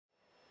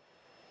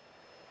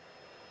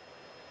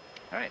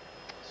Alright,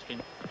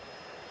 stream.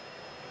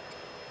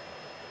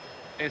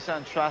 It's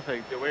on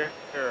traffic, beware.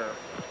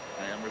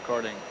 I am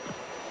recording.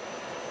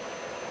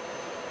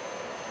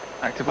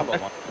 Active Level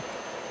 1.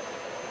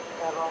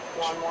 Level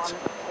 1-1,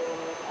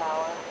 Haley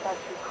Tower.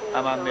 Taxi clear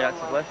I'm on of the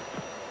active runway. left.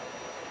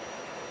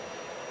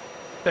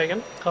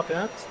 Taken. Copy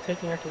that.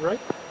 Taking active right.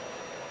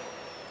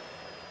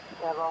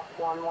 Level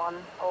 1-1,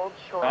 hold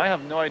short. I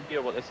have no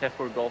idea what this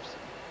F4 Golf's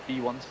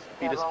B1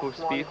 speed is supposed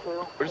to be.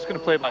 Level 1-2, We're just going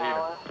to Haley play it by ear.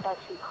 Tower.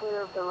 Taxi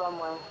clear of the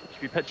runway.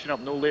 Should be pitching up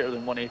no later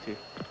than 180.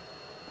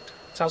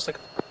 Sounds like.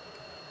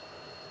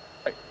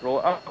 Right, roll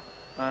it up.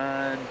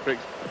 And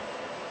brakes.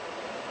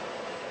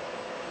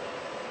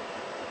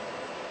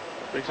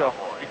 Brakes off.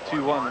 3,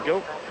 2, 1,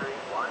 go.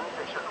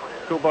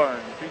 Go burn.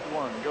 3, 2,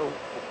 1, go.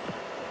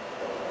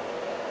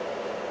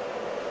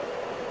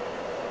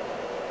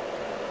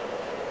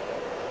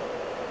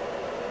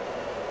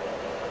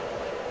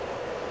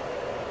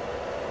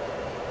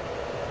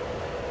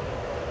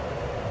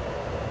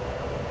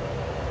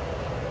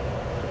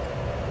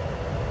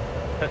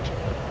 Pitch.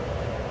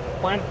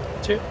 Plan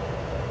 2.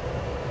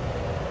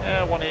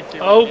 Yeah, 180.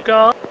 Oh 180.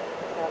 god.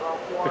 Level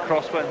The 1.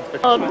 crosswind. The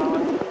Oh, crosswind.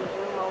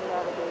 Resume on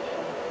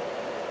navigation.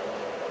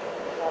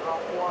 Level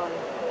 1,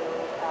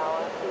 Haley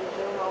Tower.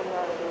 Resume on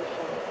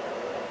navigation.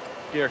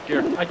 Gear,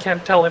 gear. I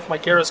can't tell if my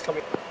gear is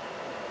coming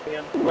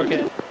in.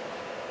 Okay.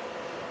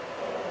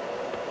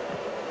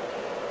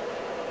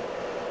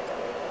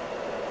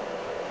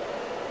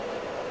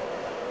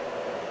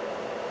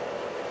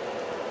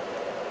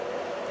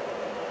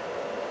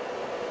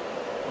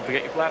 Don't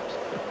forget your flaps.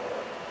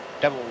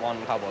 Devil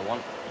 1, Cowboy 1.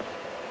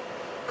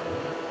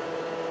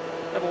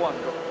 Level 1,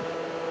 go.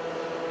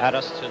 Add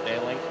us to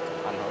Daylink.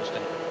 I'm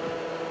hosting.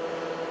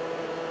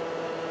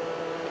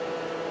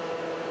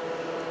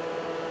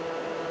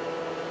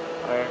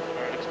 Our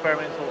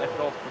experimental F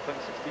golf for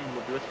 2016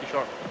 will be whiskey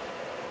sharp.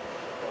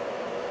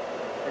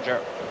 Roger.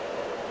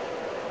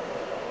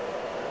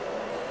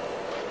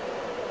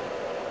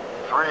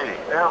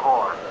 3,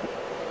 airborne.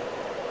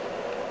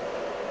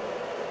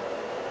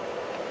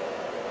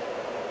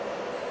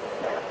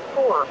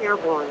 Four,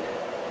 airborne.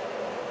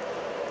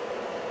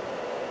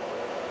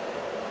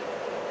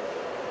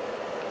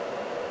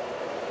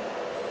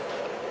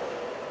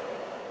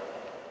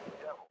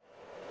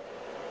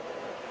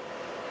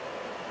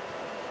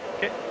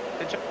 Okay,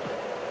 good job.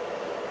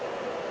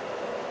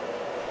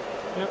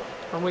 Yep.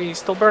 Are we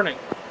still burning?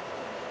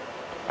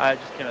 I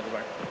just came out the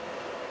bar.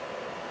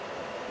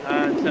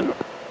 And center.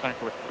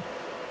 Tank away.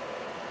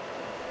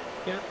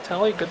 Yeah.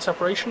 Tally. Good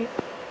separation.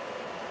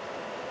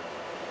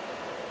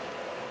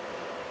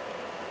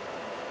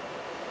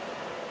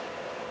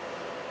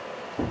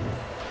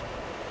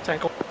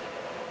 Tank.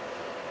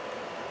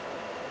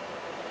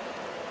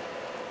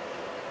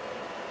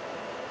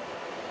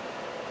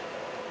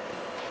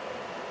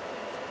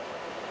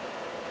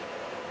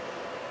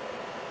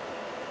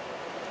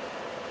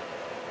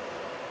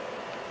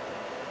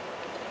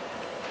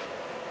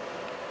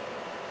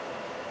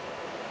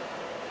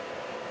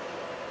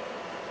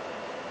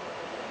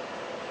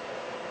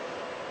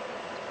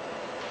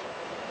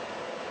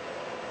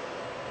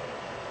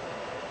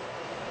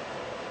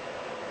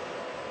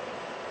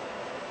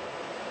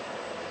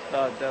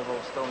 Devil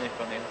still need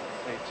on the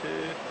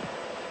say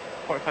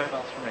 45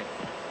 miles from me.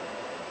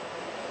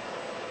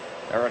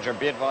 Roger.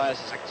 Be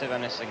advised, it's active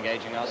and it's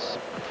engaging us.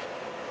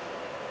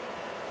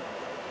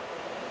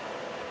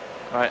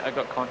 Alright, I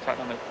got contact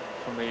on the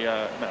from the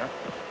emitter.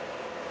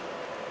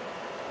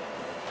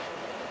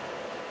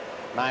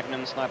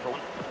 Magnum Sniper 1.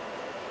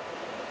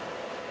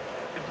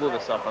 If you blow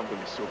this up, I'm going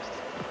to be soaked.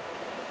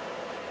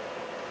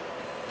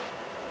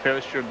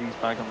 Fairly sure these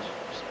magnums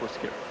are supposed to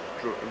get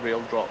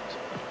rail dropped.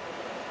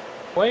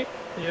 Wait.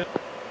 Yeah.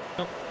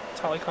 Nope.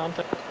 Tally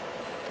contact.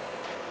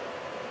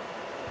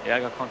 Yeah, I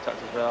got contact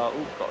as well.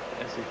 Ooh, got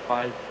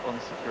SA5 on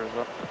the secure as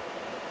well.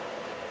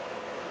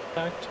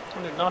 I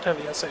did not have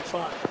the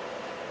SA5.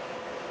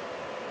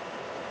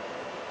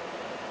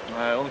 It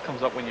only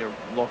comes up when you're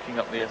locking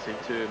up the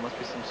SA2. It must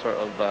be some sort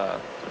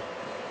of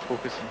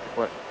focusing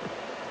clip.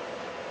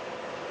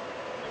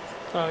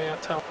 Oh yeah.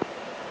 Tell.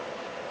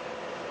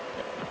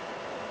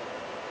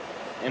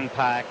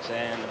 Impact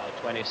in about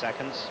 20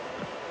 seconds.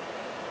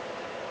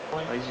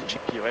 I use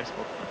GPOS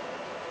mode.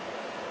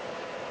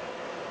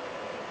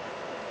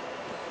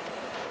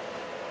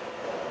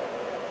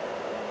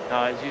 No,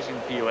 I was using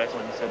POS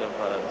one instead of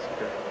the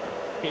secure.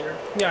 Peter.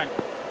 Yeah.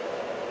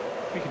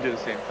 We can do the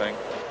same thing.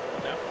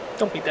 No.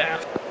 Don't be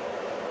daft.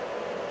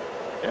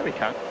 Yeah, we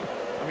can.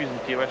 I'm using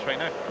POS right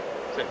now.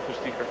 Set push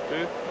speaker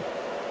 2.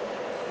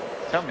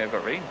 Tell me I've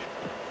got range.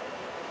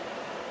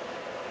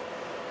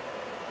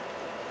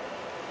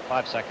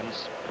 5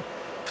 seconds.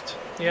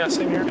 Yeah.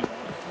 Same here.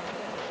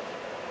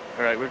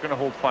 Alright, we're going to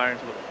hold fire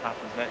until what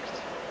happens next.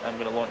 I'm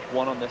going to launch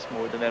one on this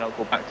mode and then I'll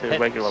go back to Hit.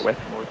 regular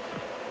weapon mode.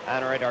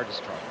 And radar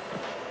destroyed.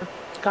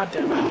 God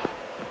damn it.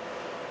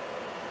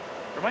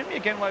 Remind me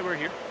again why we're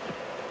here.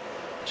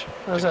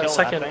 There's To a kill that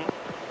second. thing.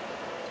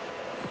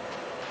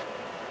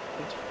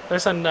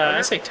 There's an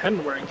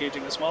SA-10 we're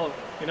engaging as well.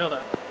 You know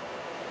that.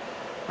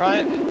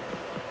 Right.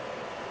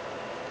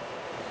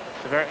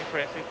 Diverting for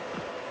SE.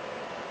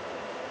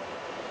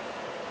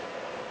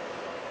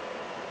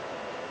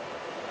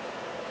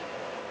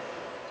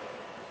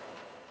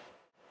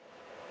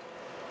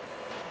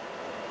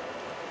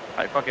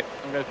 Right, fuck it.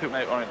 I'm gonna put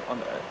my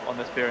on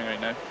this bearing right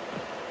now.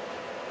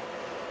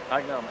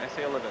 Magnum,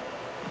 SA11.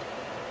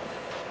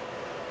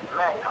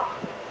 Magnum.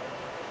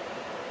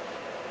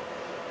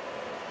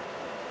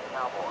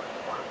 Cowboy,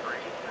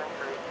 1-3,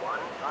 Century 1,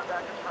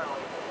 contact is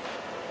friendly.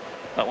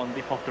 That one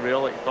deep off the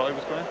rail like you thought it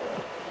was going.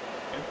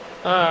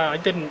 I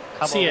didn't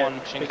Cabo see it 1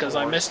 pushing because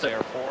I towards missed it.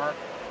 Stair 4,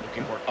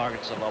 looking for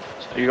targets of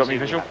opportunity. You got me We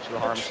visual? have 2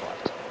 harms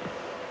left.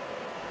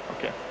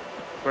 Okay.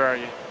 Where are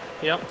you?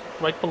 Yep,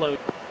 right below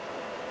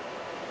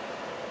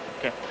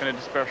Okay, gonna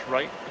disperse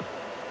right.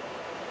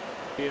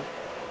 you.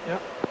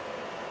 Yep.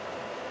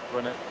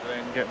 Run it,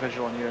 then get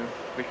visual on you.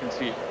 We can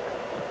see it.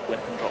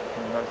 Left and drop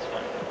from that's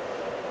fine.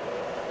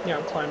 Yeah,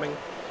 I'm climbing.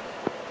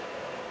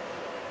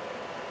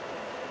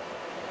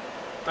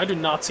 I do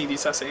not see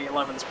these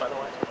SA-11s, by the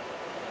way.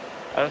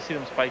 I don't see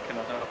them spiking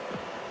on that.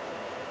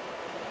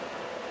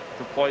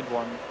 Deployed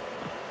one.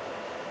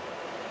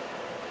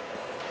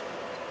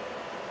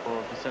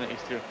 For vicinity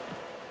steer.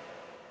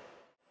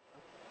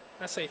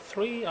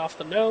 SA-3 off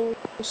the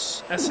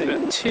nose.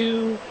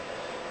 SA-2,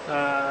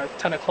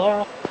 10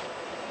 o'clock.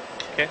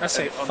 Okay.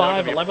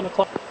 SA-5, 11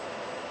 o'clock.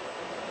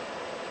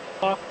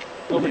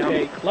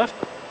 Overtake left.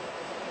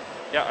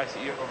 Yeah, I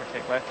see you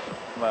overtake left.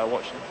 I'm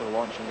watching for the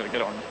launch. I'm gonna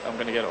get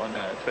it on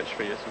Twitch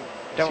for you. So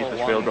see Double if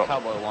this rail 1, drop.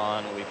 Cabo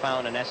 1, we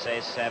found an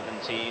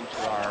SA-17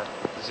 to our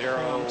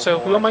 0. So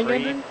who am I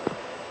getting?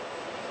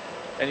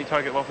 Any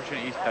target of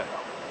opportunities, Pat.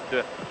 Do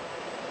it.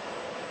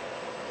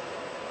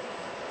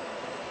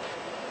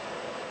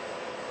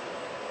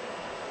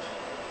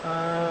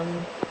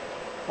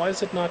 Why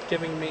is it not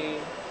giving me?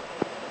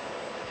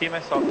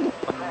 TMS up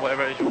on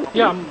whatever it is you want.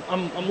 Yeah,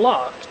 I'm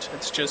locked.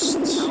 It's just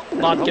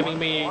not giving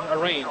me a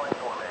range.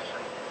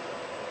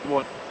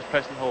 What? Just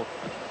press and hold.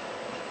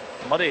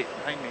 Muddy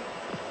behind me.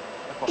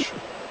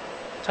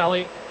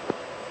 Tally.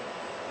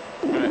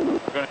 We're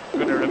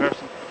gonna reverse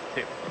and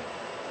tape.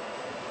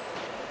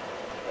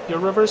 Your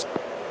reverse.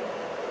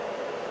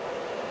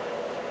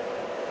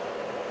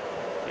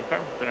 You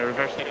firm? Gonna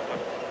reverse tape.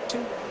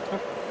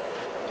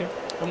 Okay,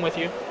 I'm with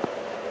you.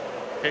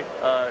 Okay.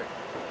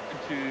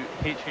 Into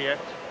HAF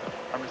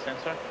armor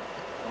sensor.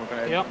 And we're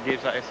gonna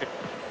engage that SA.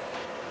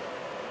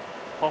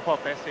 Pop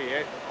up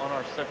SA8 on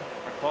our 7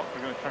 o'clock.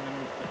 We're gonna turn and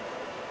move.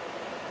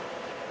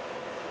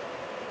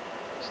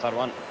 Start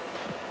 1.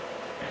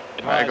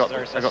 I got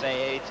There's I got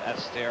SA-8 at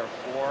Stair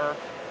 4,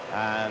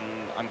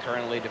 and I'm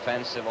currently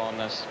defensive on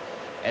this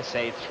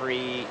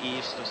SA-3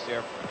 east of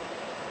Stair.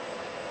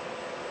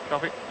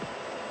 copy.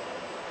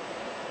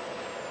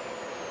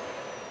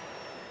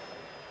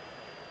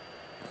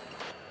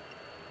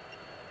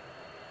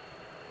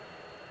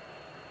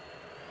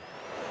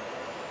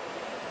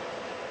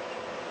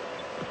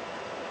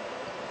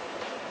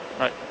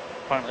 Right,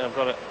 apparently I've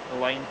got it, the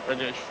line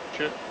ready to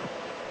shoot.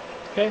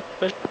 Okay,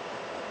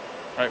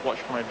 Right, watch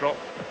for my drop.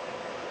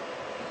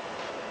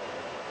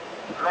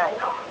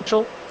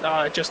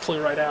 visual. It just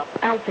flew right out.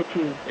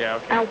 Altitude. Yeah,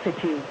 okay.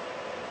 Altitude.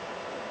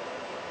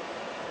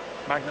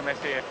 Magnum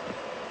SA.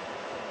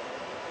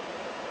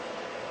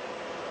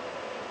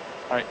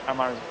 Right, I'm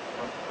ours.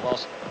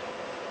 Lost.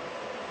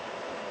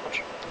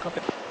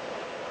 Copy.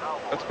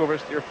 Let's go over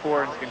to tier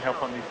 4 and you can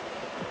help on these.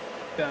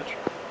 Gotcha.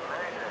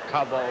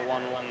 Cabo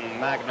 1-1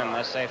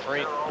 Magnum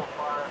SA-3.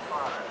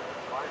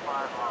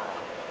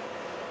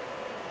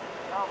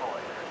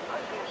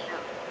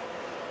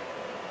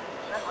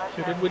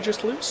 Who did we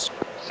just lose?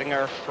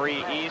 Singer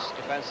 3 east,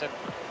 defensive.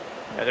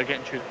 Yeah, they're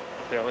getting chewed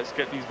up there. Let's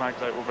get these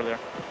mags out over there.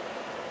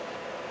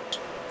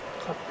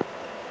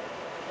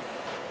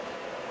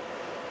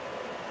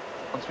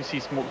 Once we see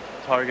smoke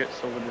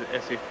targets over the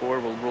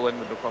SA4, we'll roll in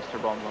with the cluster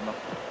bombs on them.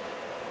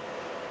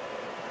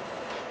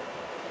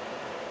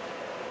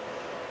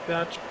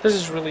 Gotcha. This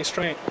is really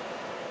strange.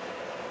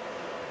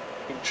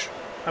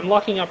 I'm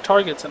locking up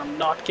targets and I'm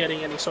not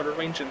getting any sort of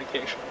range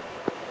indication.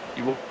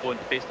 You will go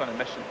based on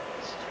emission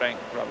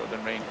strength rather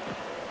than range.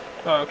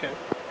 Oh, okay.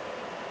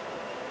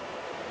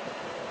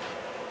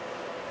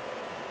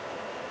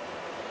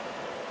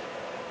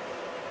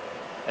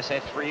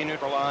 SA-3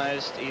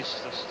 neutralized,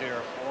 east of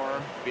Stair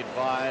 4. Be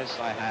advised,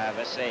 I have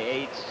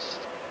SA-8,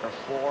 Stair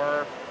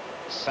 4,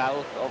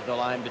 south of the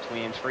line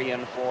between 3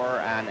 and 4,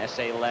 and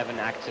SA-11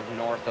 active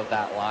north of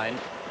that line.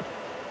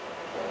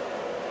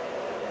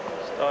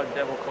 Star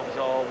Devil comes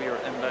all, we are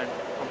inbound,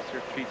 comes to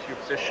your 3 to your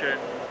position.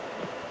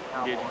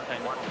 Engaging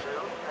kind of.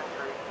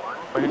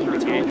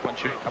 Engage, one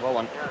shoot. Cabo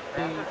 1.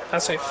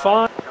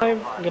 SA-5,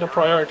 I'm gonna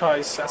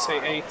prioritize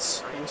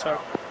SA-8s. I'm sorry.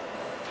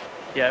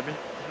 Yeah, I've been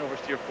over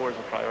to tier 4 as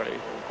a priority.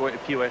 Go into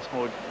POS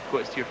mode, go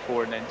to tier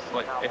 4 and then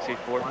select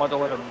SA4. Mod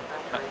 11,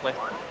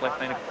 left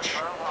 9.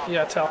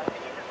 Yeah, tell.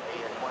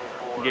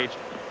 Engage.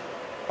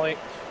 Like,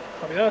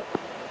 copy that.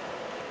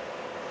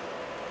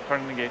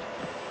 Turn and engage.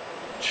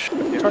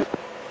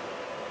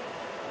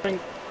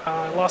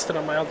 I lost it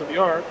on my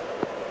LWR.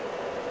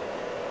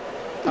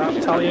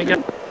 Tally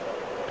again.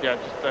 Yeah,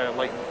 just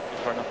lighten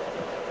the turn up.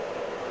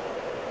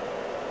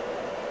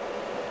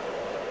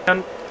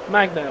 And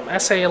Magnum,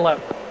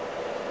 SA-11.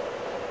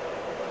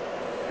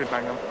 Good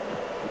Magnum.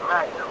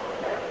 Magnum.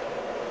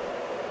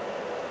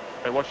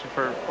 Right,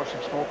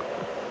 watching smoke.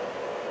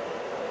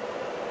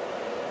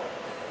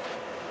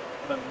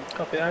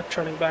 Copy that,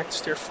 turning back to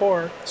steer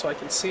 4 so I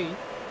can see.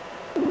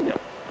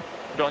 Yep.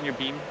 Put it on your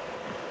beam.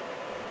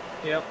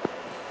 Yep.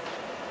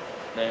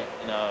 Then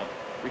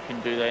we can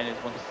do then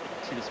is once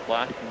you see the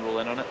splash, you can roll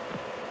in on it.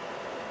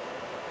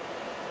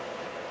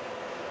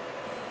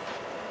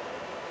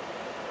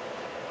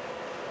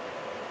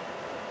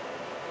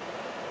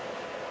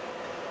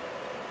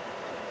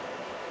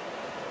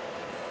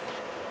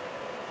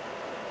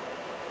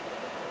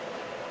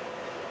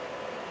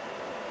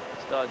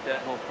 Start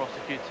demo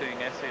prosecuting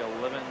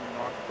SA-11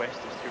 northwest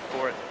of steer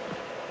 4.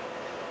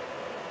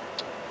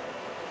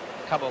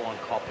 Cabo 1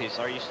 copies.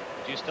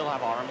 Do you still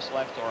have arms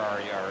left, or are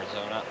you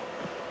Arizona?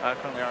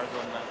 Currently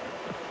Arizona now.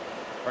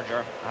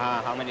 Roger.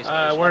 How many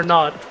spears We're left?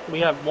 not. We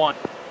have one.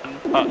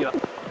 Yeah.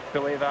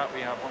 Below that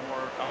we have one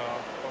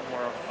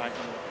more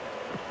Magnum.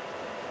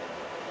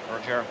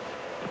 Roger.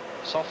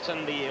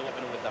 Soften the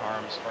 11 with the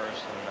arms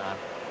first, and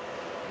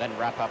then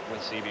wrap up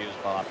with CBUs,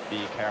 but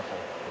be careful.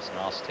 It's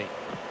nasty.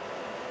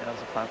 Yeah,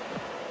 that's a plan.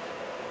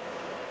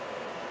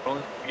 We're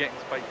only getting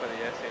spiked by the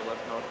SA-11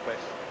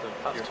 northwest of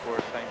steer 4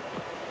 time.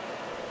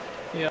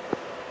 Yeah.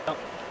 I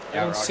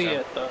Yeah, don't see Roger.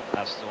 it though.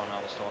 That's the one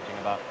I was talking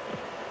about.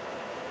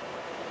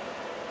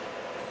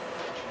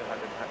 Should have had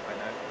impact by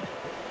now.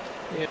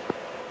 Yeah.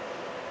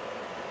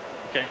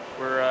 Okay,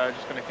 we're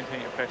just going to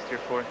continue to press tier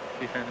 4,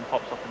 see if anything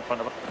pops up in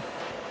front of us.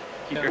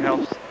 Keep Yeah. your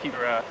health, keep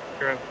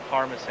your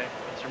harm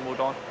sensor mode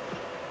on.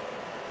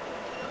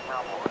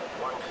 Cowboy.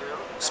 1-2.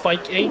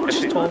 Spike 8,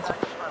 told.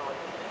 Contact is friendly.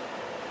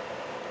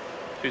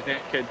 Who's the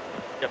kid?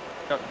 Yep,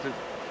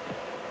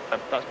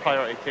 that's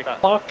priority, take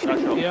that. Lock. That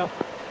shot. Yeah.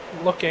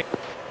 Looking.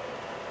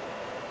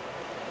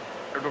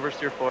 Third over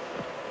steer 4.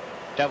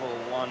 Double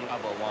 1,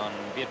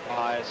 be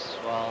advised,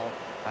 well,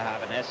 I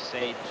have an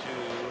SA-2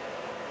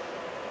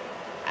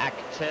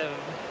 active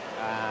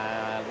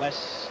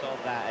west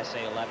of that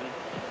SA-11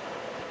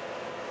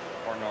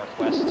 or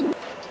northwest.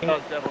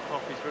 Devil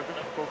copies, we're going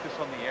to focus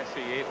on the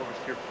SA-8 over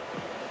steer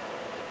 4.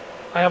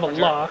 I have a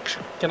Roger. lock.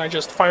 Can I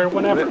just fire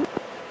whenever?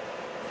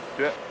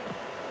 Do it.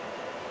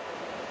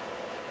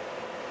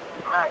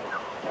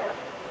 Magnum.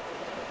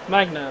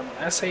 Magnum,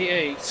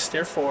 SA-8,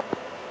 steer 4.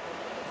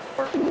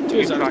 Keep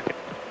 2 zone. tracking.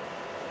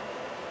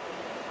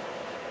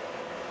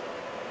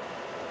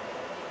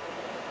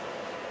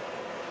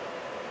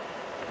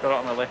 Got it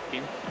on my left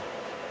beam.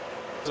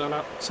 Zone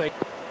up. Say.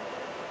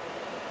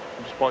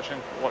 I'm just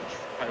watching.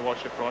 I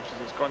watch it for launches.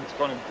 It's gone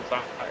into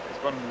that. It's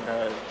gone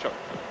shut.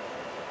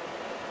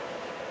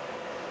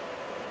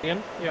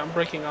 Again? Yeah, I'm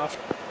breaking off.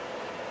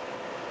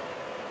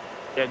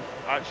 Yeah,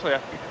 actually, I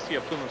think I see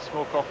a plume of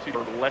smoke off to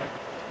your left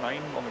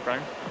 9 on the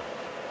ground.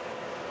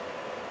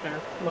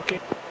 There.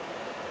 Looking.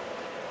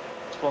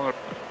 It's flowing.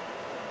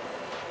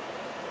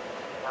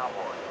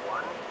 Cowboy.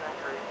 1.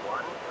 Sentry.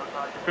 1. No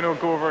target. If we don't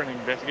go over and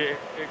investigate it,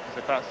 because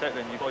if that's it,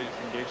 then you probably just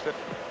engaged it.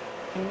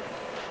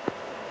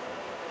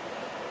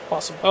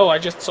 Possible. Oh, I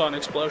just saw an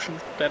explosion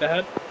dead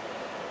ahead.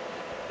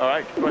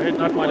 Alright, go ahead.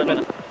 That might have been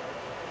it.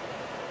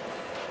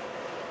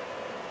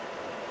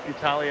 If you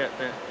tally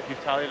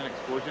an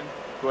explosion,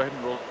 go ahead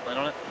and roll in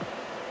on it.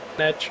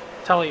 Edge.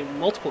 Tally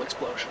multiple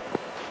explosion.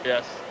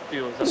 Yes,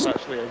 deals. That's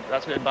actually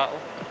in battle.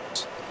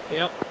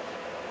 Yep.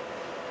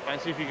 Try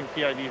and see if you can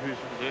PID who's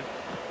who.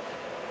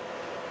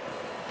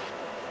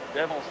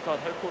 Devil Stud,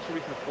 how close are we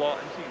to the plot?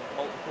 I'm seeing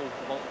multiple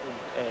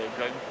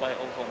ground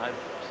vitals on either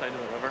side of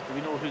the river. Do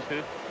we know who's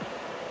who?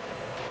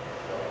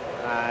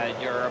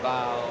 You're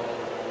about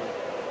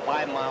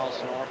 5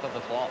 miles north of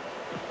the plot.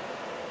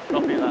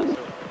 Copy that.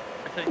 So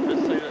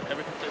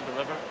everything side of the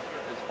river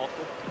is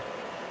hostile.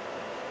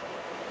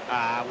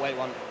 Wait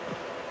one.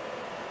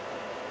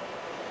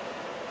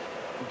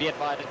 Be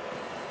advised,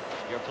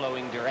 you're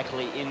flowing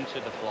directly into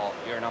the plot.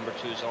 Your number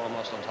 2 is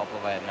almost on top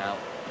of it now.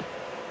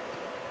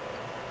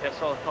 Yeah,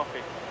 solid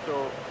copy.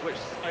 So which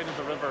side of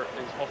the river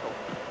is hostile?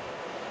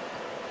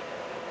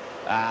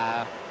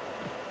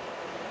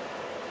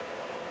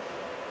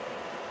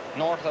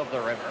 North of the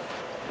river.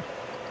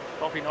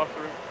 Copy north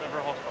of the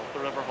river hostile. The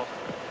river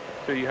hostile.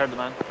 So you heard the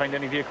man. Find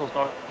any vehicles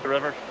north of the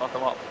river, knock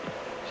them up.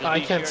 Just I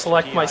be can't sure to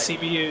select my PID.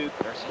 CBU.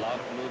 There's a lot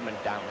of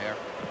movement down here.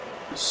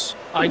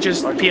 I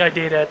just PID'd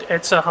it.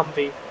 It's a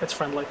Humvee. It's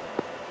friendly.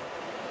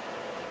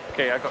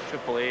 Okay, I got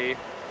AAA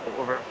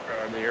over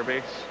the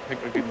airbase. I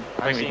think we I'm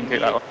can seeing take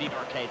that one.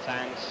 DRK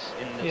tanks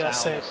in the Yeah, town.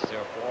 same. It's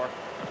 04.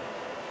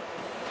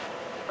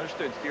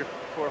 Understood. Tier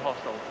 4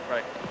 hostile.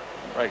 Right.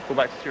 Right. Go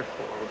back to tier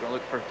 4. We're gonna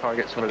look for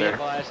targets over Be there.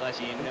 advised, I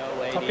see no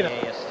Copy ADA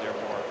that. as 04.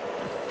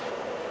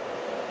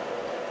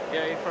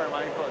 Yeah, for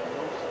my got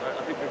those.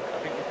 I think we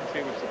can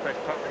say we've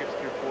suppressed targets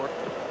tier 4.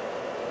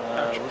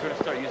 We're going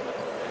to start using the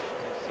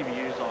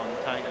CBUs on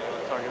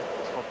target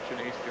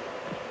opportunities here.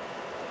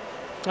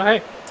 Oh,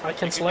 hey, I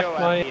can You select go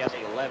my. at the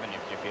SA-11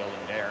 if you're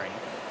feeling daring.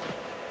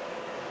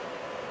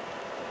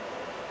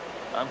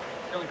 I'm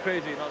feeling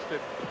crazy, not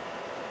stupid.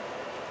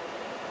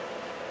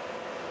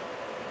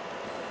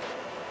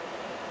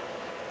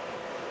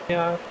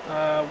 Yeah,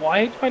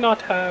 why do I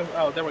not have...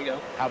 Oh, there we go.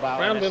 How about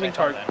Ground NSA moving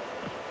target. then?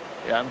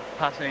 Yeah, I'm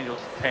passing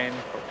Angels 10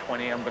 for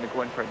 20. I'm going to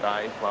go in for a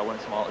dive while I win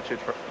some altitude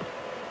for...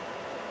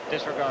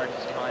 Disregard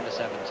is behind the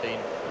 17.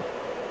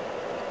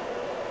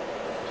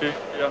 2,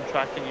 I'm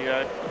tracking you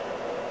out.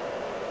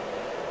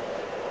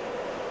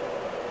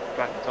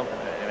 Tracking something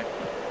out anyway.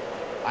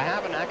 I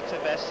have an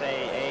active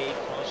SA8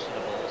 close to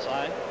the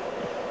bullseye.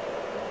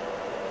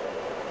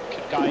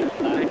 Could guide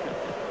on that.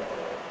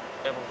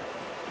 Level.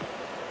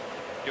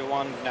 Do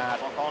one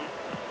lock on.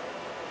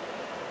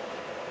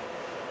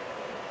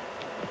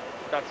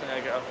 That's a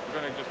negative.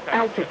 We're going to just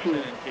kind of shift in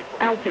and keep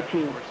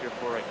Altitude. over tier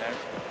 4 right now.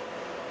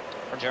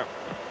 Roger.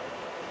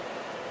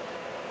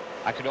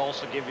 I could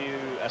also give you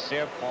a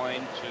steer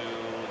point to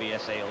the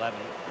SA11.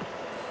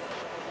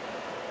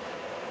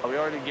 Oh, we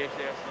already gauged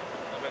the S.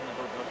 I don't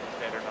know if it's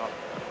dead or not.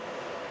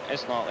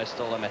 It's not, it's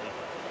still limited.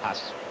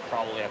 Has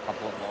probably a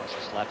couple of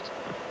launches left.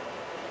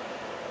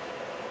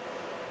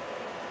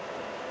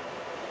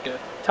 Good.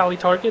 Tally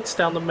targets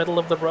down the middle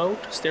of the road.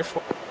 Steer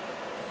for...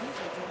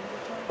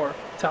 Or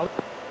tally.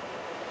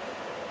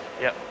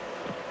 Yep.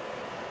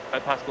 I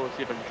pass go,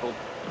 see if I control.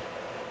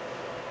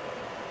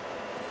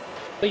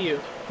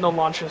 You. No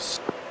launches.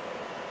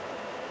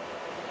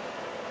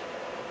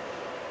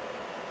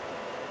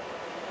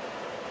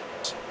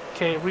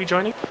 Okay,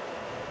 rejoining.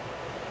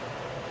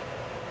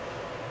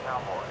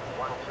 Cowboy,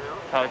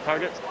 1-2. Tally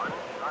targets. 1,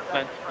 contact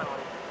Nine. is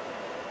friendly.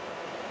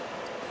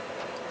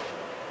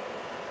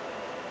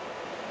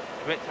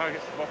 Commit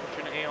targets of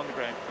opportunity on the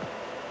ground.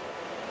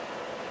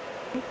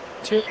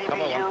 2.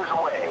 CBU's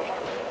away.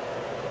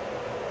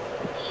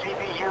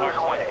 CBU's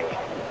away.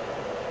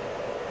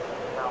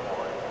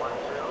 Cowboy,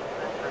 1-2,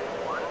 Century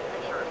 1,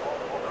 picture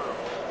multiple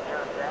groups.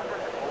 Nearest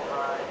address at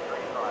bullseye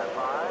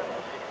 355,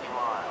 60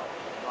 miles,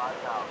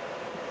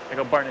 5,000. I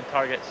got burning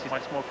targets. See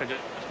my smoke I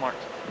just marked.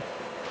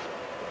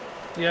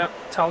 Yeah,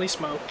 tally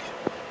smoke.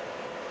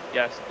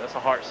 Yes, that's a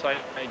heart site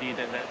ID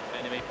then that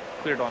enemy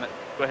cleared on it.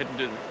 Go ahead and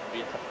do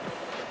the attack.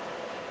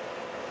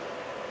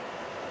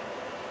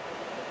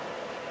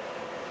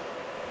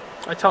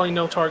 I tally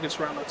no targets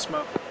around that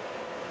smoke.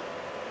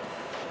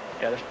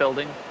 Yeah, there's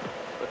building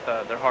with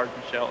their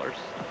hardened shelters.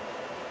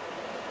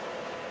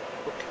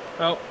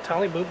 Oh,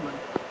 tally movement.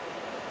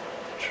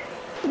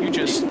 You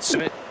just...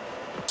 Commit.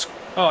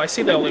 Oh, I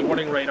see the early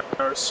warning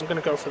radars. I'm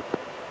gonna go for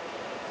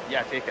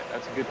Yeah, take it.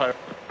 That's a good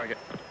target.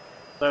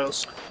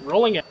 those.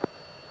 Rolling in.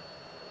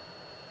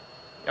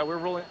 Yeah, we're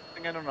rolling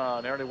in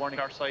on an early warning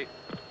car site.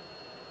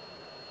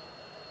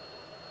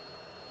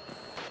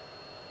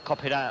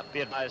 Copy that. Be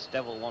advised,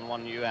 Devil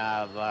 1-1, you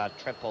have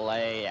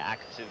AAA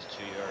active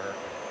to your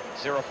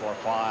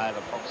 045,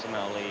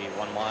 approximately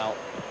 1 mile.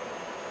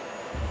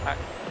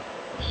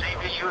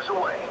 CBU's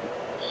away.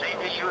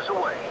 CBU's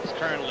away. It's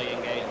currently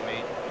engaging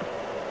me.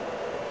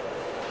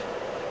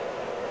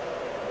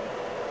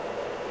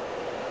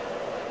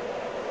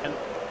 And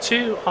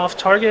 2 off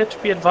target.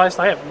 Be advised,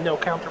 I have no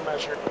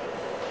countermeasure.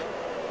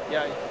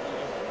 Yeah,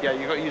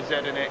 you got to use Z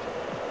in it.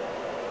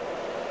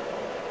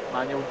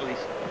 Manual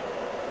release.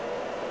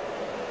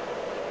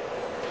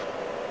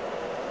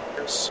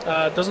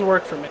 Doesn't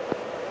work for me.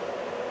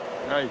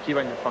 No, you keep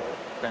on your fucking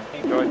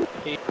thing. Enjoy.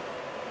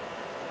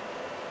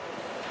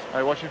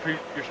 Alright, watching for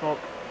your smoke.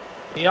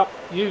 Yep,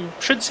 you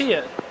should see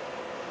it.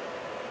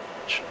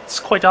 It's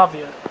quite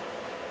obvious.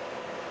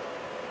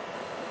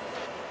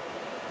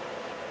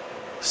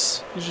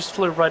 You just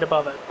flew right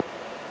above it.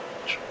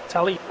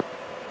 Tally.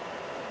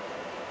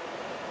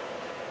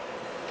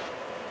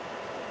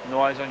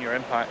 No eyes on your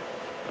impact.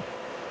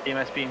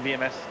 BMS being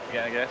BMS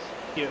again, I guess.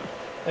 You.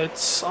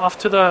 It's off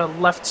to the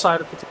left side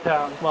of the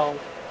town. Well,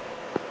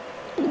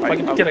 if I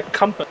can get a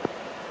compass.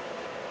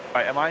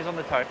 Right, am eyes on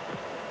the tower?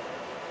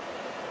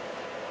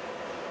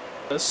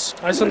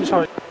 Eyes on the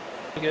target.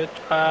 Good.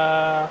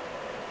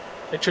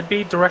 It should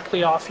be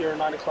directly off your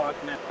 9 o'clock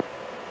now.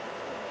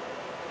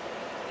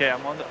 Okay,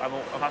 I'm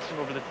passing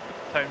over the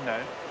town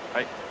now.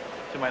 Right,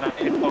 so my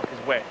 9 o'clock is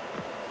wet.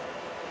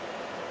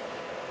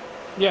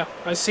 Yeah,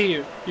 I see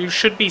you. You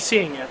should be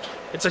seeing it.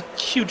 It's a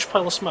huge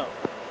pile of smoke.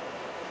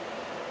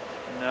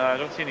 No, I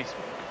don't see any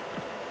smoke.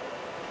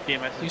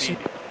 BMS You is see-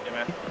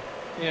 BMS.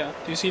 Yeah.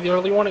 Do you see the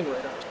early warning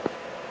radar?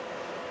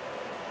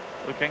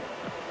 Looking.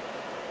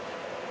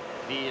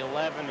 The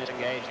 11 is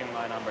engaging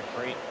my number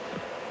 3.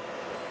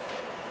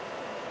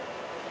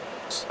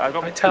 I've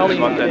got I tally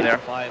ones in there.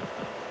 5.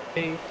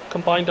 a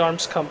combined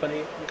arms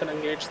company. I'm gonna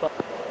engage them.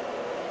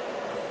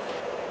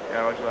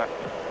 Yeah, roger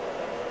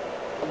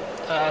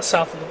that.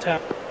 South of the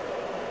town.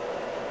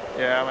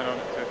 Yeah, I'm in on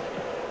it too.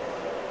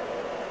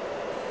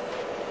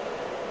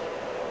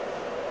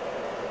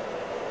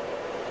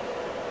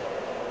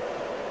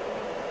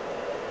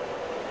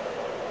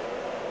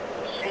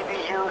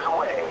 CBU's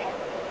away.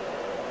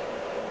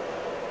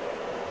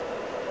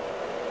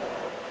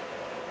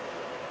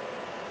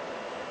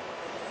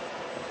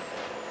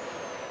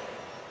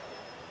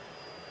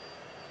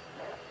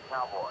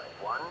 Cowboy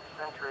 1,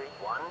 Sentry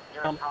 1,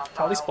 nearest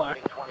Tally hostile, Splash.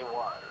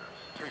 821.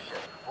 2 ship,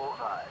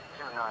 bullseye,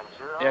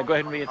 290. Yeah, go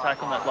ahead and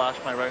re-attack on that lash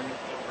my round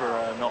for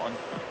not on.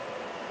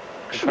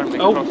 Currently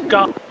Oh crossing.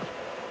 god.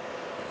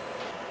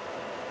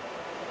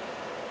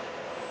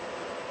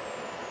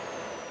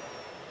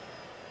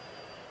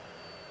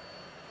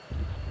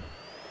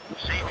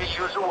 Save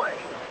issues away.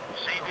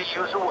 Save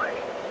issues away.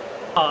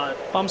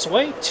 Bombs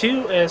away.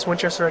 2 is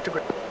Winchester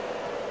retrograde.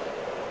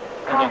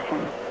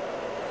 Caution.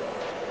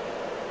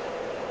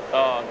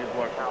 Oh, good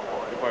work.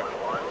 Good work.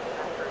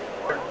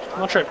 I'm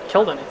not sure it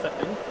killed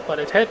anything, but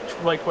it hit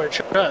right where it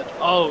should.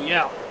 Oh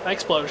yeah,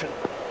 explosion.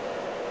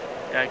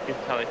 Yeah, good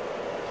tally.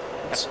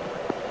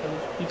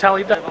 You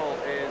tallied that? Devil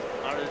is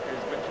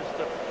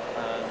Winchester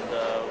and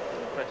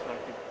question on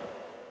people.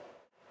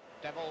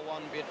 Devil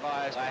 1, be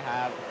advised, I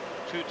have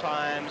 2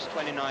 times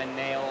 29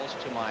 nails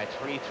to my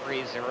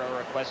 330.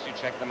 Request you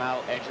check them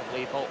out. Edge of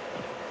lethal.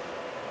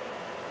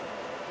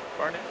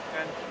 Burning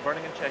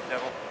and check,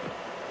 Devil.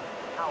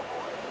 Cowboy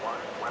 1,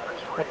 weapons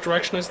free. What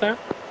direction is that?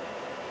 1,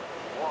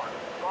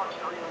 Fox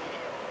 3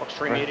 medium. Fox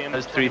 3 medium.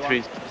 That's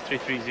 21.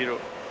 330.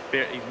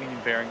 He's meaning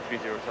bearing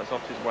 30, so that's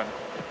off to his 1.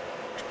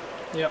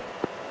 Yep.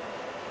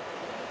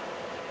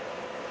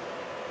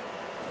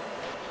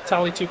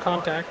 Tally 2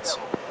 contacts.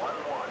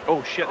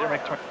 Oh shit, they're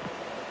like 20.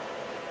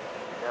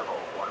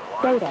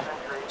 Data.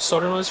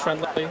 Soda is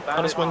friendly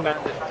on his wingman.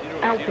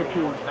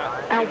 Altitude.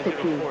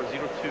 Altitude.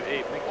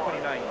 028, make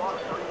 29.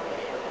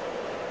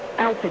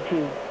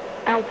 Altitude.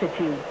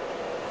 Altitude.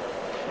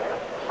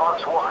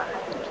 Fox 1.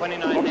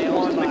 29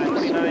 nails times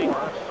 29.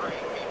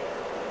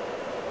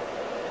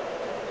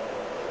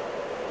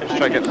 Just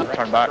try to get them to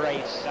turn back.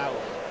 Straight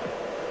south.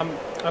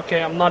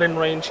 Okay, I'm not in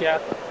range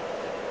yet.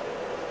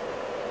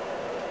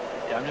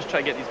 Yeah, I'm just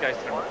trying to get these guys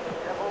to turn back.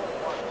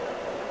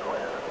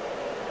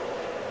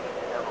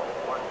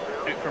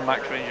 Shoot for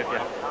max range if you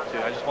have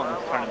to. I just want them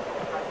to turn him.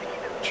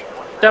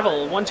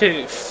 Devil 1,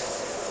 2.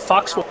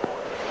 Fox 1.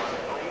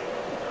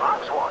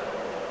 Fox 1.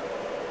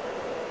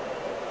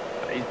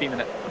 He's beaming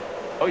it.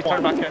 Oh, he's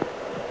turning back in.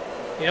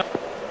 Yep.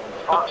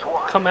 Fox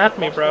 1. Come at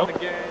me, bro. Fox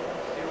 1 again.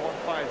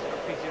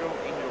 015, 030,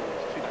 Angels.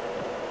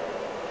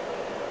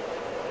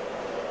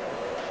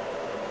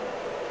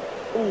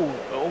 2. Ooh,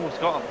 I almost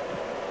got him.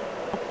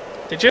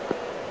 Did you?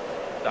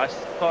 I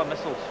saw a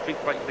missile straight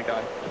right to the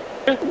guy.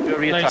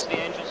 Nice. The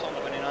Angels on the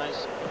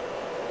 29s.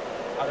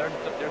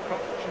 They're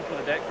crouching for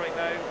the deck right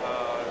now.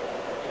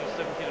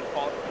 17 and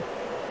 4.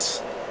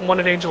 1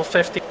 at Angel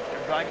 50.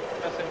 They're dragging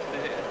us into the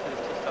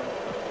system.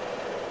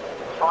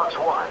 Fox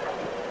 1.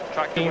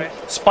 Track to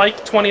west.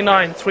 Spike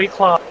 29, 3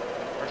 o'clock.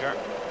 Roger.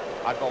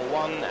 I've got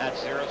 1 at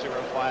 0050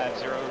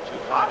 to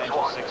 5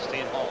 Angel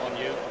 16 hot on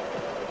you.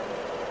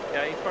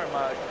 Yeah, he's firm.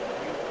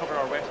 You cover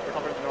our west, we're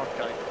covering the north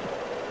guy.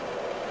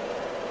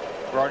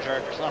 Roger,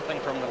 there's nothing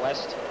from the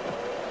west.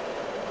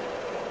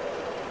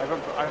 I've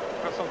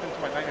got something to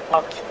my 9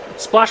 o'clock.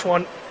 Splash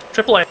 1.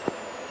 Triple A.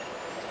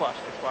 Splash,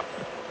 good splash.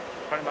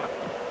 Turn back.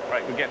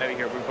 Right, we're getting out of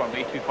here. We've gone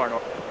way too far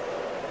north.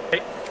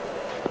 Okay.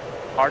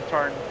 Hard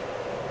turn.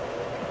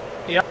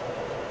 Yep.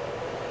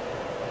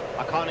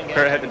 I can't engage.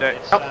 Clear ahead today.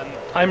 It's,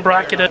 I'm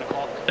bracketed. 9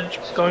 o'clock.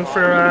 Going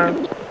for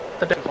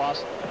the Too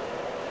fast.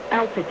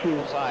 Altitude.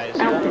 Bullseye.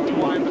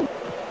 Altitude.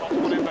 Fox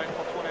 1 inbound,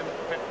 Fox 1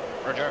 inbound.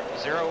 Roger.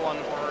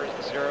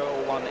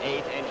 014,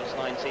 018, Angels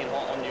 19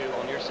 hot on you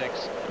on your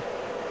 6.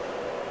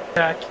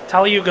 attack.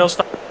 Tally you, Ghost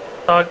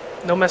Dog.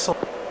 No missile.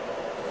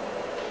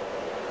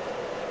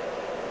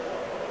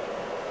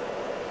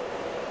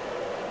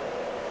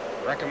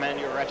 Recommend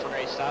you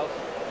retrograde south.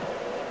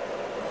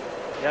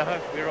 Yeah,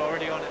 we're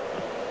already on it.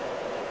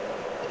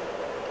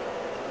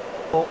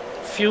 Oh,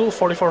 fuel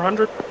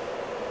 4400.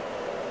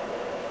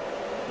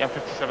 Yeah,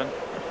 57.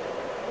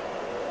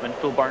 I'm in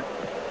full burn.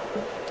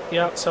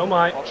 Yeah, so am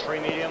I. Fox 3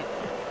 medium.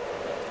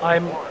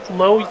 I'm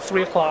low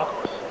 3 o'clock.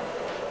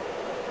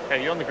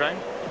 Okay, you're on the ground.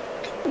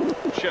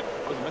 Shit,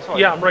 was a missile.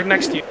 Yeah, I'm right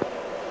next to you.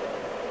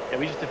 Yeah,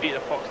 we just defeated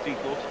a Fox 3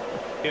 close.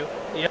 Yeah.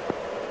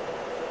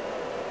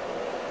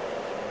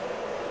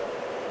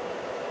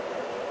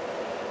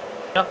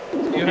 Yeah,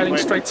 you're heading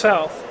straight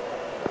south.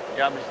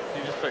 Yeah,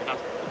 you just put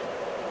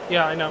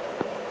Yeah, I know.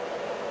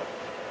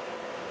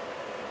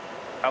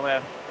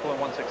 I'm pulling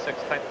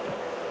 166 time.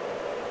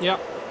 Yeah.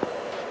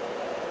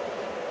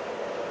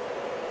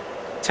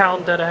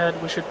 Town dead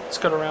ahead. We should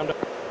scoot around it.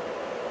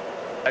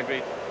 I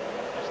agree.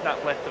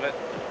 Snap left of it.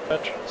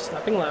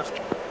 Snapping left.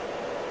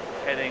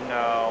 Heading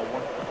 1.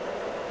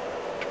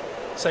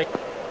 Say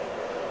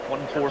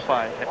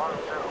 145. Hit. 1, 2.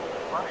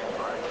 Flash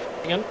strike.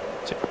 again.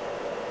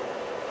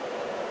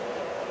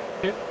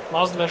 2.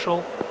 Miles the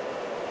visual.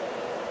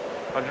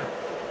 Roger.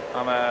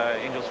 I'm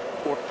Angels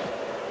 4.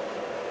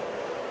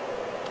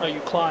 Oh, you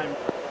climb.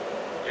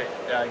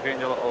 Yeah, I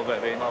gained a little bit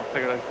of aim. I'll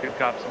figure out to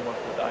grab someone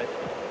for the dive.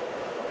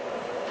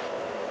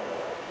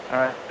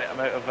 Alright, I'm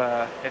out of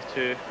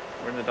F2.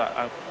 We're in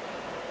the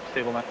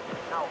stable now.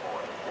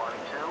 Cowboy 1,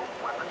 2.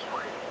 Weapons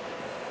free.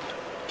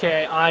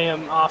 Okay, I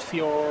am off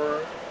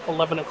your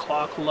 11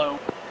 o'clock low.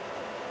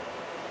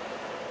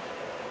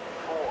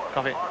 4.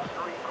 Copy. Fox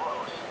 3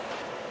 close.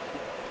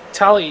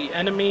 Tally,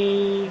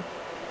 enemy...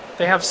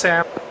 They have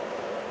Sam.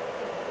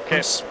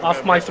 Okay.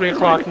 Off my 3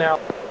 o'clock now.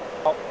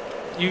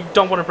 You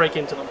don't want to break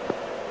into them.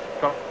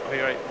 Copy,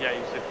 right. Yeah,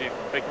 you said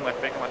bacon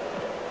left, bacon left.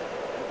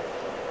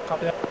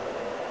 Copy that.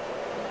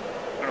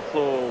 We're gonna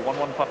flow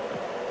 115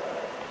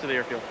 to the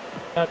airfield.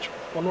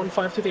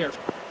 115 to the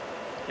airfield.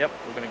 Yep,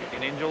 we're gonna get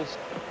in Angels.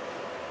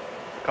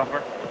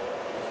 Cover.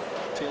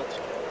 Field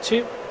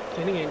 2,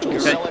 getting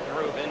Angels. Relic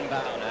group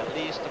inbound, at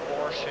least a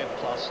 4-ship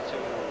plus 2,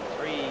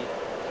 3,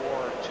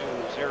 4, 2,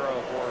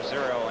 0, 4,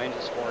 0,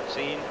 Angels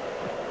 14.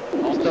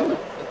 Also,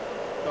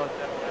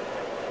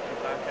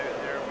 back out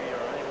there, we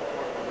are unable to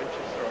work with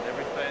Winchester on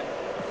everything.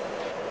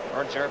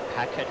 Roger,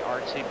 packet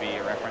RTB,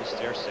 reference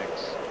tier 6.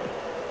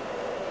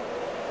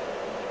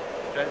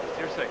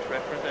 Tier 6,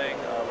 referencing,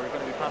 we're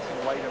going to be passing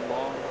wide and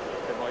long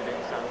to avoid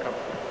any sound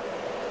cover.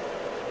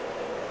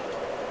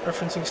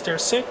 Referencing stair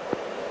 6.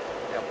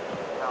 Yep.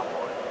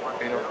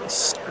 You know,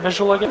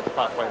 Visual again.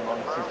 pass wide and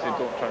long, so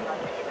don't turn.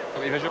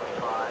 Any visual?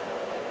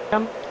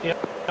 Yep.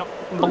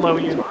 I'm below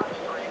you.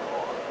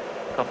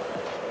 Come.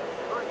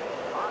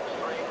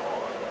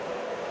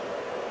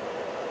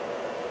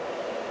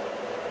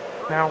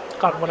 Now,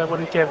 God, what I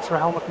wouldn't give for a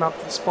helmet mount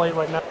display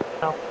right now,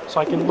 so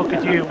I can look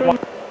at you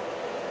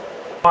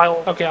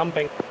while... Okay, I'm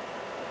bang.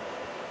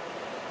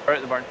 We're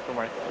at the barn, don't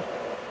worry.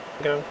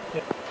 Go.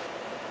 Yeah.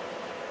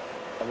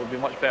 That would be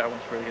much better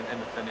once we're getting in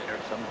the thin air,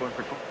 so I'm going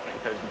for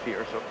 20,000 feet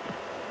or so.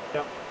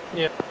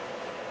 Yeah.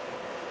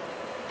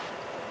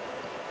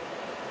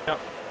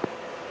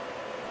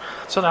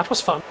 So that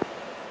was fun.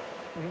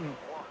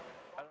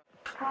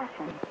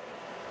 Caution.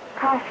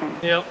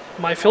 Yep,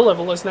 my fuel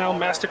level is now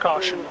Master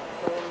Caution.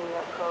 Enemy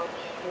approach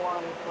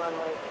 1,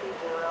 runway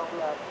 20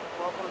 left.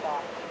 Welcome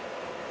back.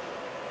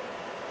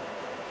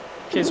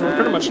 Okay, so we're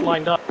pretty much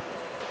lined up.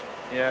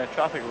 Yeah,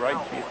 traffic right,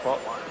 3 o'clock.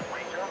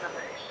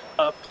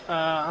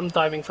 I'm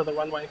diving for the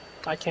runway.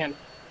 I can't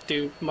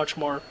do much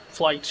more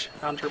flight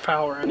under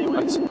power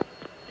anyways.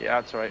 Yeah,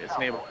 that's alright, it's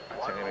enabled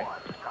anyway.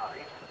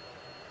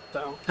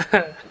 So...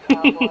 Cowboy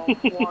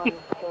 1,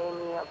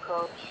 enemy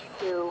approach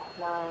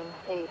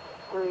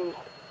 2983.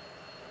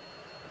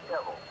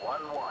 Devil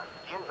 1-1,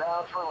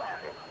 inbound for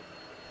landing.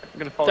 I'm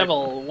gonna follow.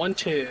 Devil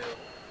 1-2,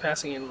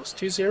 passing in was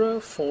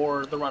 20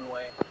 for the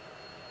runway.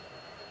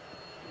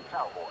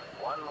 Cowboy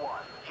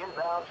 1-1,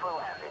 inbound for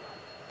landing.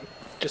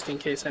 Just in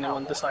case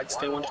anyone decides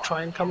they want to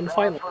try and come and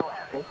find me,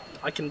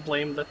 I can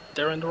blame that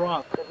they're in the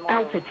wrong. Good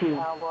morning, Altitude.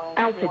 Cowboy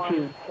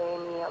Altitude. 1,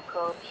 enemy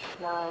approach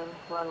 9,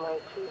 runway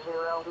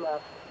 20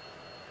 left.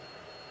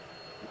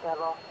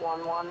 Devil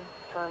 1-1,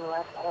 turn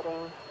left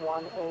heading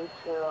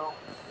 180.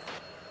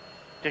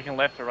 Taking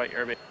left or right,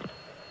 airbase?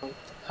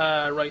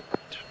 Right.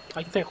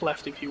 I can take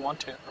left if you want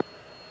to.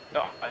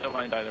 No, I don't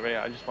mind either way,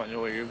 I just want to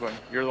know where you're going.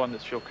 You're the one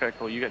that's fuel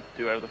critical, you get to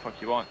do whatever the fuck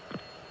you want.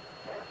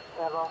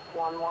 Devil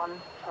 1-1,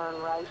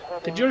 turn right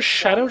heading. Did your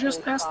shadow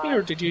just pass me,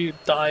 or did you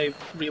dive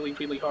really,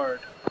 really hard?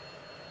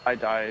 I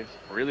dive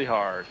really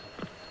hard.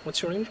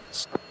 What's your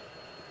Angels?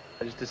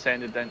 I just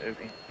descended down to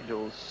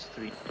Angels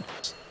 3.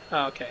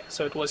 Oh, okay,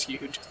 so it was you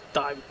who just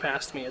dived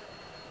past me at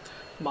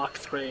Mach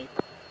 3.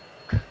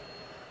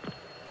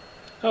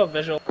 Oh,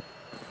 visual.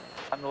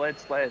 I'm the lead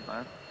sled,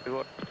 man. Do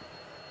what?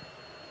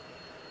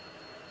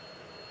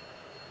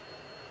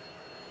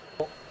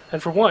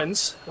 And for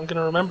once, I'm going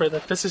to remember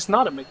that this is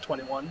not a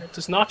MiG-21. It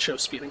does not show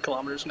speed in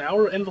kilometers an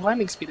hour, and the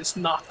landing speed is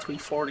not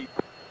 340.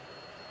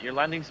 Your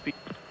landing speed...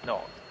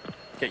 No.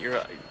 Get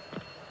your...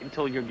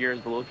 until your gear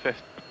is below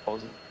 50,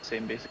 it's the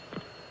same basic.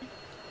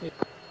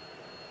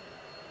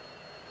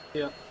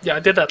 Yeah, I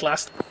did that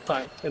last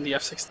time in the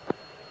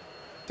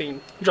F-16.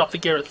 Dropped the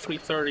gear at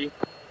 330.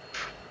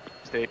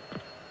 Stay.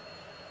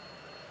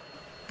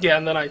 Yeah,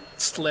 and then I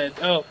slid.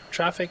 Oh,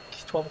 traffic,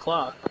 12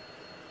 o'clock.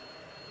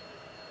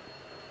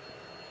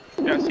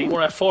 Yeah, see?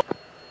 We're at 4.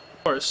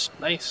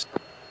 Nice.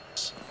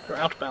 They're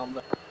outbound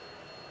though.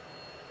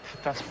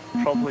 That's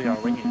probably our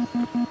winging.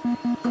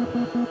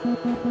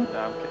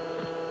 Nah, okay.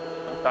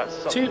 That's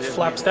something. 2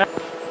 flaps down.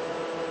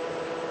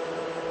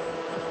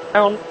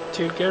 Down.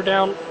 2 gear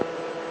down.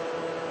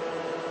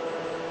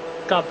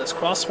 Got this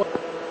crosswind.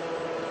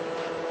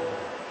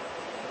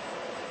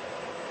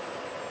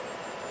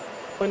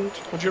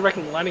 What do you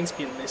reckon the landing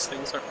speed in these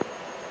things are?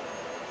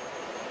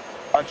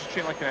 I just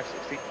treat it like an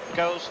F-16.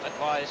 Ghost,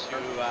 advise you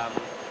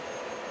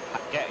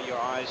get your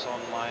eyes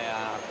on my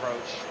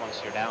approach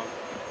once you're down.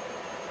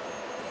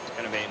 It's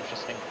going to be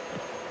interesting.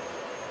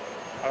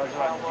 How would you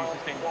like to use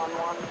this thing? 1-1,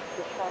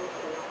 descend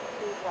to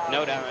 2000.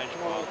 No damage,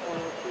 well,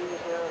 Maintain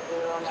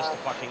 200 just a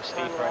knots. fucking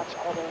steep Turn road. left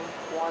heading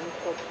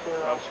 160.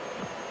 Roger.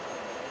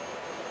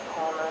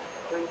 Hammer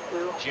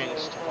 32.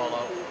 Jinx to maintain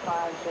follow.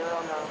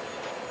 250 knots.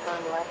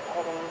 Turn left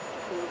heading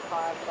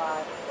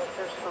 255.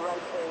 Vectors for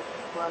right base.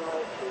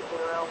 Runway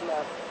 20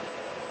 left.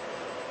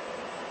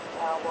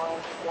 Cowboy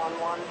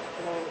 1-1.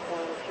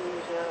 Maintain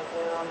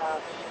 200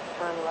 knots.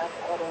 Turn left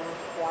heading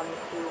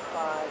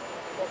 125.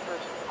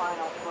 Vectors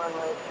final.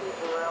 Runway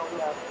 20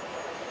 left.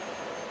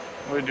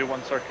 I'm going to do one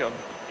circuit on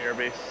the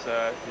airbase, 3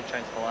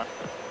 times the land.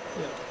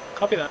 Yeah,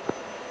 copy that.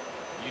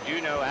 You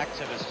do know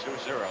active is 20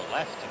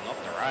 left and not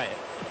the right.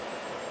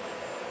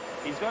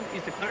 He's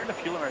declared a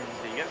fuel emergency.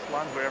 He gets to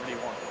land wherever he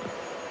wants.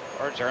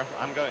 Roger,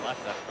 I'm going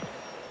left then.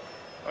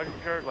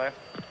 Roger, left.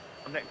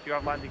 I'm next to you,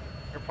 I'm landing.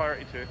 Your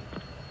priority 2.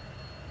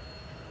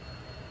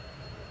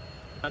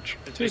 Much.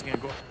 It's taking a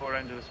go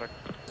around to the circle.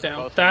 Down.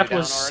 Both of That you down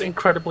was already?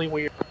 incredibly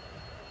weird.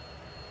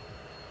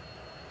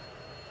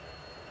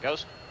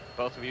 Ghost,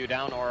 both of you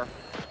down, or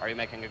are you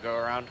making a go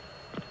around?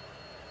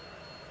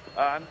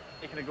 I'm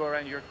taking a go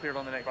around, you're cleared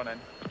on the next run in.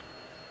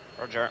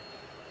 Roger.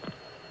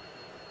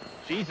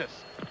 Jesus!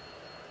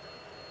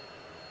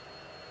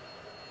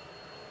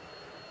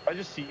 I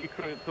just see you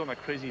doing a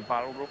crazy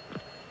barrel roll.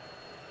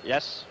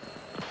 Yes.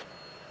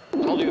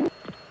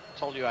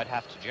 Told you I'd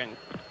have to jink.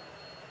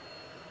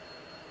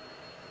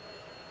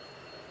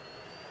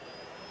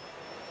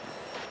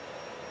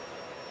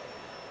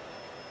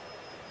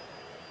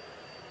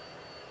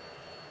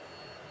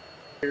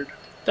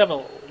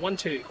 Devil,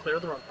 1-2, clear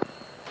the run.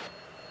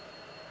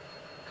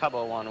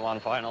 Cabo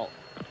 1-1 final.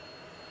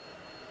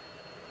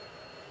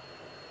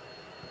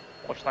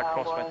 Watch that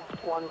Cowboy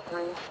crosswind.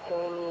 1-3,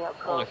 KME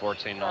approach. Only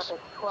 14 knots.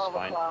 Traffic It's 12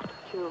 fine. o'clock,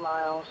 2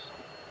 miles.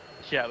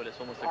 Yeah, but it's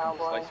almost like a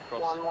Cowboy slice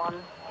across.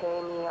 1-1,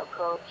 KME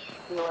approach.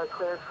 You are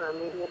cleared for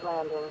immediate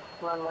landing.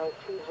 Runway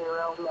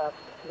 20 left.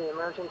 The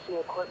emergency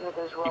equipment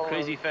is You rolling.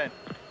 crazy Finn.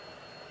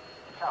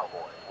 Cowboy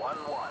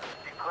 1-1,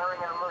 declaring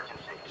an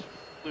emergency.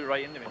 Flew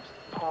right into me.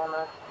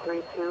 Hammer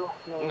 3-2,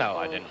 maintain No,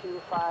 I didn't.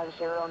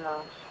 250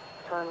 knots.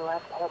 Turn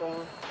left heading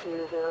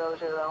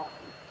 200.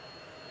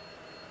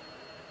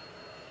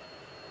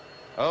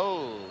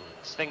 Oh,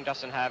 this thing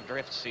doesn't have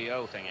drift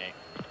CO thingy.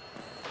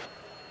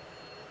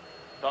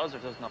 Does or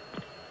does not?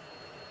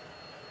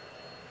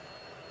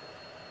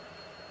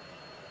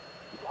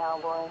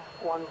 Cowboy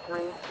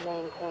 1-3,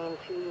 maintain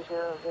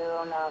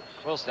 200 knots.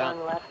 Wheels down.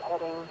 Turn left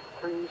heading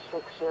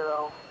 360.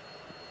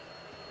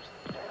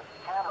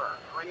 Hammer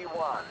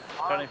 3-1,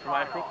 Turning for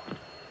my approach.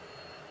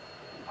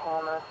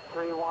 Hammer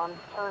 3-1,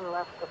 turn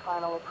left to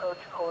final approach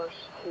course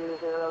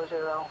 200.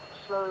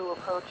 Slow to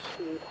approach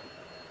speed.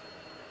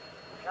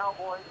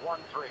 Cowboy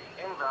 1-3,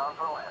 inbound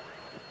for landing.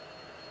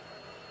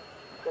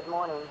 Good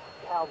morning,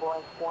 Cowboy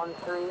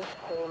 1-3,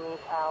 KME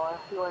Tower.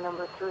 You are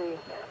number 3.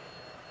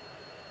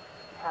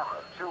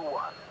 Hammer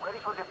 2-1, ready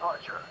for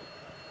departure.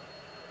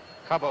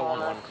 Cabo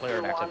Hammer 1-1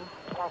 cleared 2-1, active.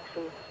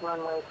 taxi,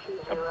 runway 20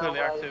 I'm clearly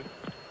right. active.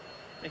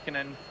 Making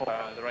in for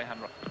the right hand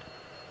run.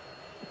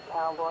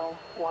 Cowboy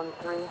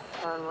 1-3,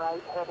 turn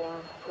right heading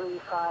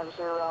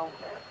 350.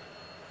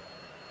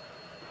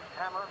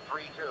 Hammer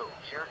 3-2,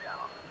 shear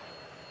down.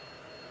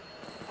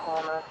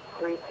 Hammer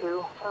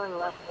 3-2, turn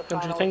left to Don't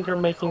you final think you're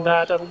approach making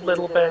course that a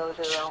little bit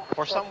 200.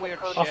 For some weird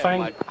Approach shit, Offhand.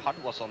 my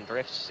HUD was on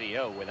drift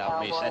CO without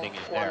me Cowboy setting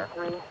it there.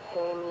 1-3,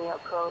 KME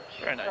approach.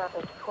 Very nice.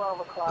 Traffic 12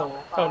 o'clock.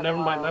 Oh, 5 never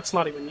mind, miles. that's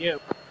not even you.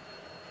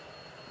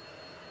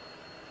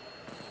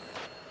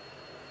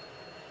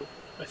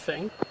 I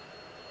think.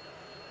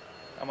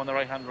 I'm on the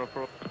right hand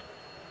approach.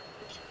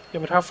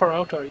 Yeah, but how far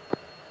out are you?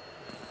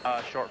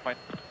 Short fine.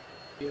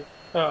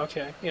 Oh,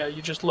 okay. Yeah,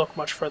 you just look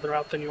much further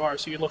out than you are,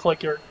 so you look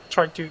like you're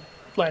trying to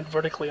land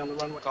vertically on the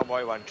runway.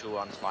 Cowboy 1-2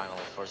 on final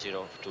 40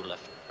 2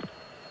 left.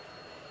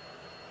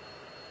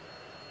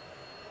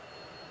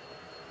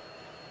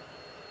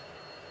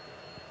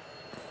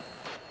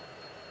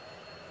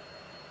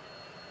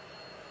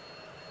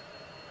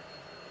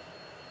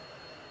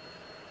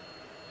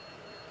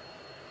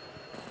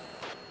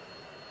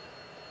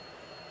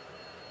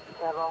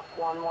 Devil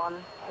 1-1,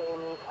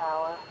 KME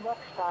Tower. Next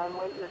time,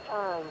 wait your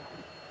turn.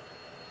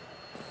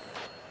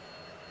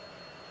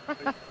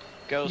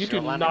 Ghost, You do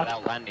you're landing not-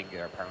 without landing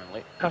gear,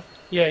 apparently.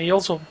 Yeah, he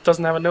also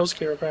doesn't have a nose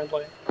gear,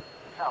 apparently.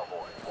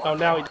 Cowboy Oh,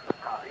 now he... 1-1,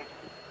 copy.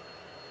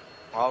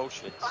 Oh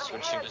shit,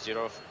 switching to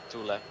 0 2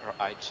 left,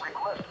 right.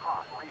 Request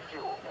hot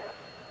refuel.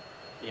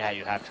 Yeah,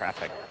 you have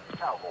traffic.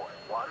 Cowboy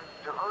 1,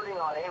 diverting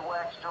on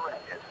AWACS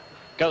directed.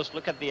 Ghost,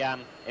 look at the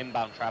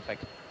inbound traffic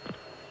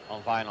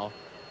on vinyl.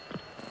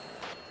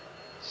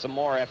 Some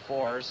more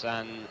F4s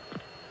and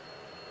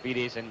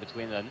BDs in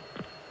between them.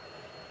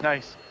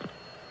 Nice.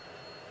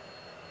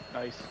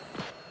 Nice.